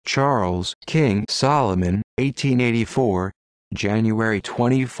Charles King Solomon, 1884, January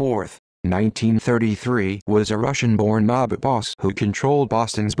 24, 1933, was a Russian-born mob boss who controlled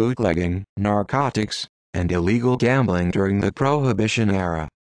Boston's bootlegging, narcotics, and illegal gambling during the Prohibition era.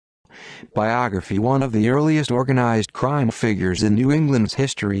 Biography: one of the earliest organized crime figures in New England's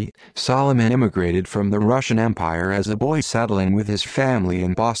history, Solomon immigrated from the Russian Empire as a boy, settling with his family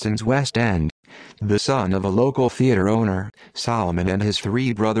in Boston's West End. The son of a local theater owner, Solomon and his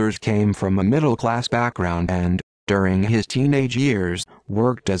three brothers came from a middle-class background and, during his teenage years,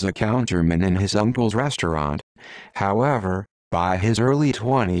 worked as a counterman in his uncle's restaurant. However, by his early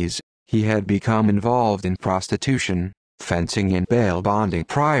 20s, he had become involved in prostitution, fencing and bail bonding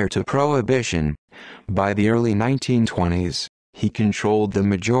prior to Prohibition. By the early 1920s, he controlled the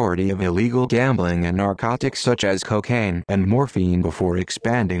majority of illegal gambling and narcotics such as cocaine and morphine before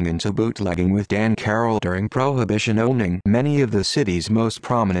expanding into bootlegging with Dan Carroll during Prohibition, owning many of the city's most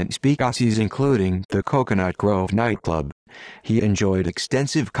prominent speakeasies including the Coconut Grove nightclub. He enjoyed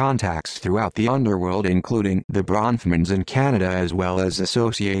extensive contacts throughout the underworld including the Bronfmans in Canada as well as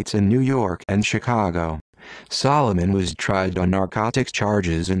associates in New York and Chicago. Solomon was tried on narcotics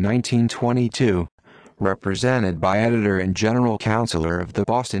charges in 1922. Represented by editor and general counselor of the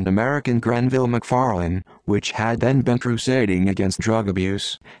Boston American Grenville McFarlane, which had then been crusading against drug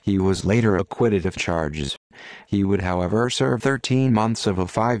abuse, he was later acquitted of charges. He would however serve 13 months of a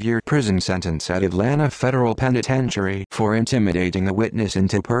 5-year prison sentence at Atlanta Federal Penitentiary for intimidating a witness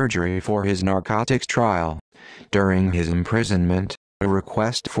into perjury for his narcotics trial. During his imprisonment, a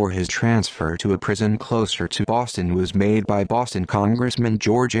request for his transfer to a prison closer to Boston was made by Boston Congressman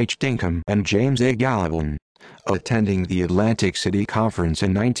George H. Dinkum and James A. Gallivan. Attending the Atlantic City Conference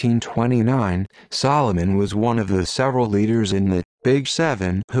in 1929, Solomon was one of the several leaders in the Big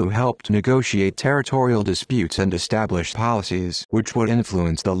Seven who helped negotiate territorial disputes and establish policies which would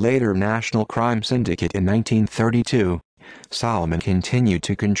influence the later National Crime Syndicate in 1932. Solomon continued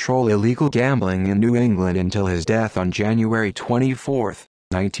to control illegal gambling in New England until his death on January 24,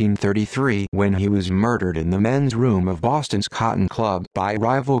 1933, when he was murdered in the men's room of Boston's Cotton Club by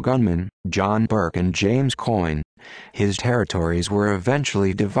rival gunmen, John Burke and James Coyne. His territories were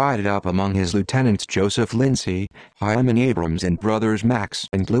eventually divided up among his lieutenants Joseph Lindsay, Hyman Abrams and brothers Max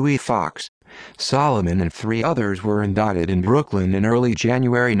and Louis Fox. Solomon and 3 others were indicted in Brooklyn in early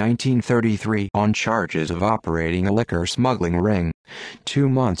January 1933 on charges of operating a liquor smuggling ring. 2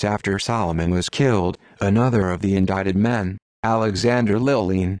 months after Solomon was killed, another of the indicted men, Alexander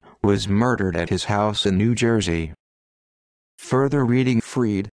Lilleen, was murdered at his house in New Jersey. Further reading: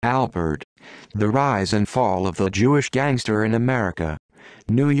 Fried, Albert. The Rise and Fall of the Jewish Gangster in America.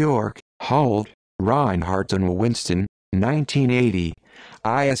 New York, Holt, Reinhardt and Winston, 1980.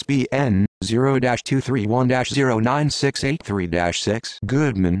 ISBN 0-231-09683-6.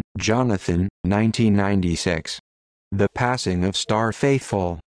 Goodman, Jonathan, 1996. The Passing of Star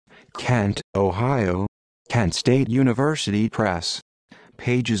Faithful. Kent, Ohio, Kent State University Press.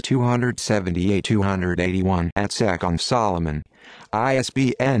 Pages 278-281 at Sec on Solomon.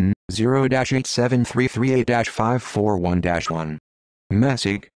 ISBN 0-87338-541-1.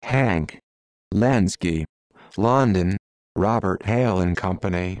 Messig, Hank. Lansky. London, Robert Hale and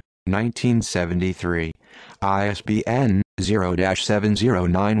Company, 1973. ISBN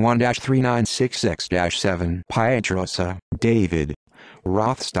 0-7091-3966-7. Pietrosa, David.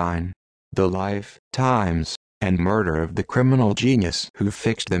 Rothstein. The Life, Times, and Murder of the Criminal Genius Who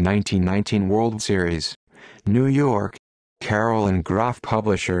Fixed the 1919 World Series. New York, Carroll and Groff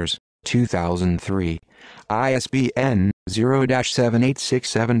Publishers, 2003. ISBN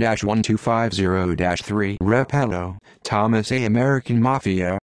 0-7867-1250-3. Repetto, Thomas A. American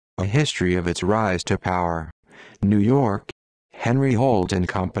Mafia, A History of Its Rise to Power. New York, Henry Holt and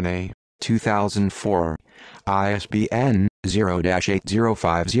Company, 2004. ISBN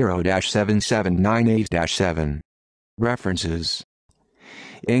 0-8050-7798-7. References.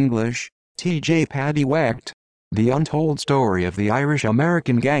 English, T.J. Paddy Wecht. The Untold Story of the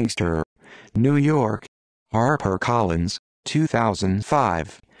Irish-American Gangster. New York, HarperCollins,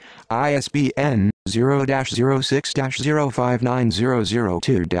 2005. ISBN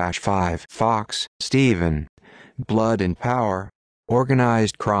 0-06-059002-5. Fox, Stephen. Blood and Power.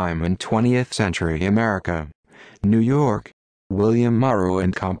 Organized Crime in 20th Century America. New York, William Morrow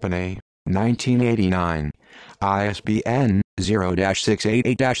and Company, 1989. ISBN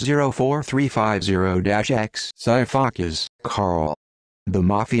 0-688-04350-X. Sifakis, Carl. The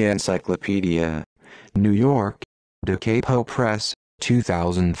Mafia Encyclopedia. New York, Da Capo Press,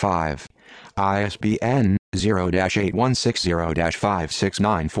 2005. ISBN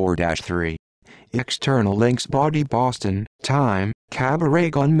 0-8160-5694-3. External links: Body Boston, Time, Cabaret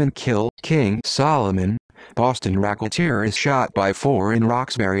gunman kill King Solomon, Boston racketeer is shot by 4 in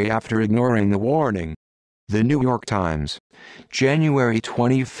Roxbury after ignoring the warning. The New York Times, January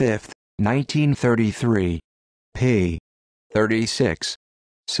 25, 1933. p. 36.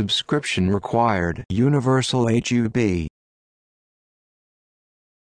 Subscription required. Universal HUB.